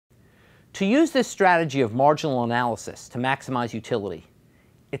To use this strategy of marginal analysis to maximize utility,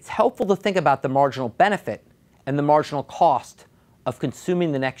 it's helpful to think about the marginal benefit and the marginal cost of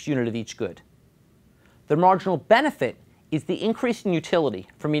consuming the next unit of each good. The marginal benefit is the increase in utility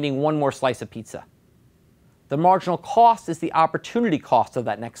from eating one more slice of pizza. The marginal cost is the opportunity cost of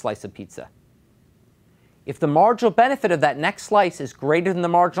that next slice of pizza. If the marginal benefit of that next slice is greater than the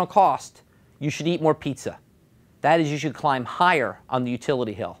marginal cost, you should eat more pizza. That is, you should climb higher on the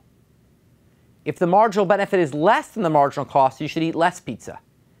utility hill. If the marginal benefit is less than the marginal cost, you should eat less pizza,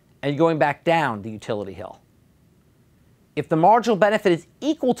 and you're going back down the utility hill. If the marginal benefit is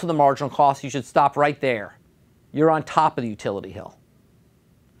equal to the marginal cost, you should stop right there. You're on top of the utility hill.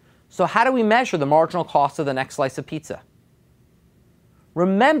 So how do we measure the marginal cost of the next slice of pizza?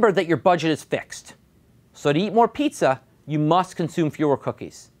 Remember that your budget is fixed. So to eat more pizza, you must consume fewer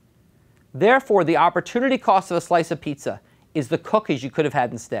cookies. Therefore, the opportunity cost of a slice of pizza is the cookies you could have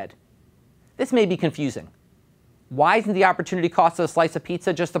had instead. This may be confusing. Why isn't the opportunity cost of a slice of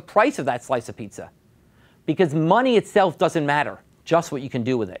pizza just the price of that slice of pizza? Because money itself doesn't matter, just what you can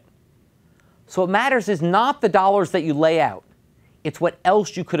do with it. So what matters is not the dollars that you lay out, it's what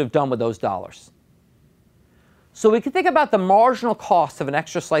else you could have done with those dollars. So we can think about the marginal cost of an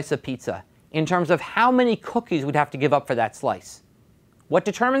extra slice of pizza in terms of how many cookies we'd have to give up for that slice. What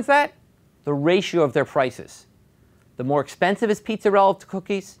determines that? The ratio of their prices. The more expensive is pizza relative to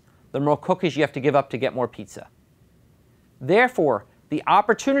cookies, the more cookies you have to give up to get more pizza. Therefore, the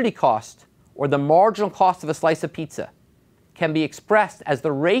opportunity cost, or the marginal cost of a slice of pizza, can be expressed as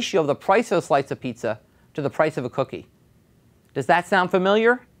the ratio of the price of a slice of pizza to the price of a cookie. Does that sound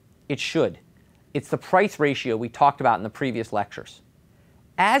familiar? It should. It's the price ratio we talked about in the previous lectures.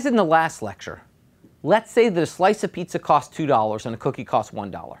 As in the last lecture, let's say that a slice of pizza costs $2 and a cookie costs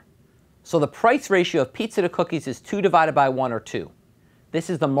 $1. So the price ratio of pizza to cookies is 2 divided by 1, or 2. This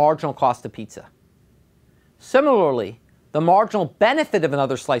is the marginal cost of pizza. Similarly, the marginal benefit of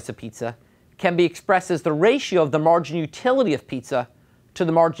another slice of pizza can be expressed as the ratio of the margin utility of pizza to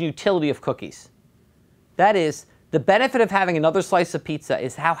the margin utility of cookies. That is, the benefit of having another slice of pizza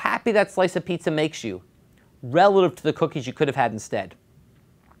is how happy that slice of pizza makes you relative to the cookies you could have had instead.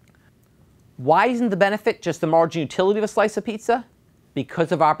 Why isn't the benefit just the margin utility of a slice of pizza?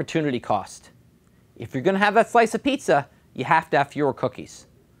 Because of opportunity cost. If you're going to have that slice of pizza, you have to have fewer cookies.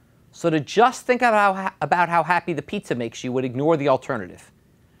 So to just think about how happy the pizza makes you would ignore the alternative.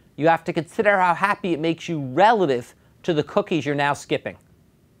 You have to consider how happy it makes you relative to the cookies you're now skipping.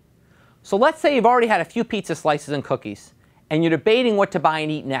 So let's say you've already had a few pizza slices and cookies, and you're debating what to buy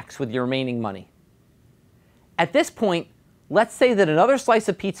and eat next with your remaining money. At this point, let's say that another slice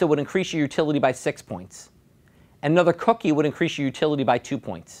of pizza would increase your utility by 6 points, and another cookie would increase your utility by 2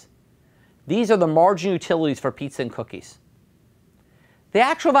 points. These are the margin utilities for pizza and cookies. The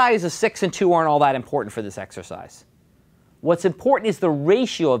actual values of 6 and 2 aren't all that important for this exercise. What's important is the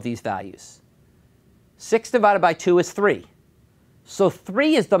ratio of these values. 6 divided by 2 is 3. So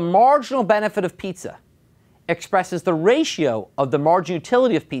 3 is the marginal benefit of pizza, expressed as the ratio of the margin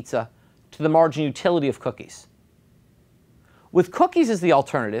utility of pizza to the margin utility of cookies. With cookies as the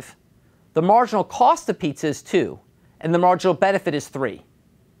alternative, the marginal cost of pizza is 2, and the marginal benefit is 3.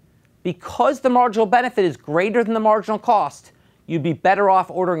 Because the marginal benefit is greater than the marginal cost, you'd be better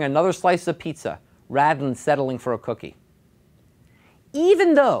off ordering another slice of pizza rather than settling for a cookie.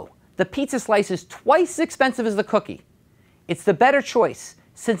 Even though the pizza slice is twice as expensive as the cookie, it's the better choice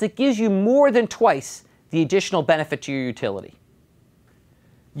since it gives you more than twice the additional benefit to your utility.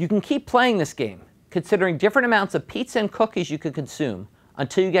 You can keep playing this game, considering different amounts of pizza and cookies you can consume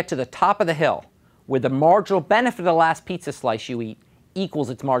until you get to the top of the hill, where the marginal benefit of the last pizza slice you eat equals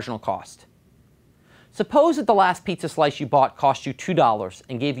its marginal cost. Suppose that the last pizza slice you bought cost you $2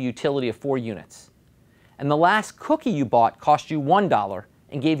 and gave you utility of 4 units, and the last cookie you bought cost you $1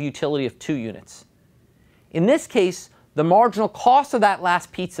 and gave you utility of 2 units. In this case, the marginal cost of that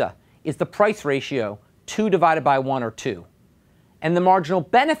last pizza is the price ratio 2 divided by 1, or 2. And the marginal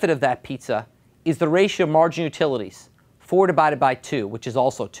benefit of that pizza is the ratio of margin utilities, 4 divided by 2, which is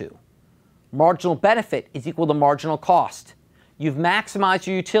also 2. Marginal benefit is equal to marginal cost. You've maximized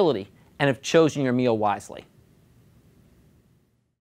your utility and have chosen your meal wisely.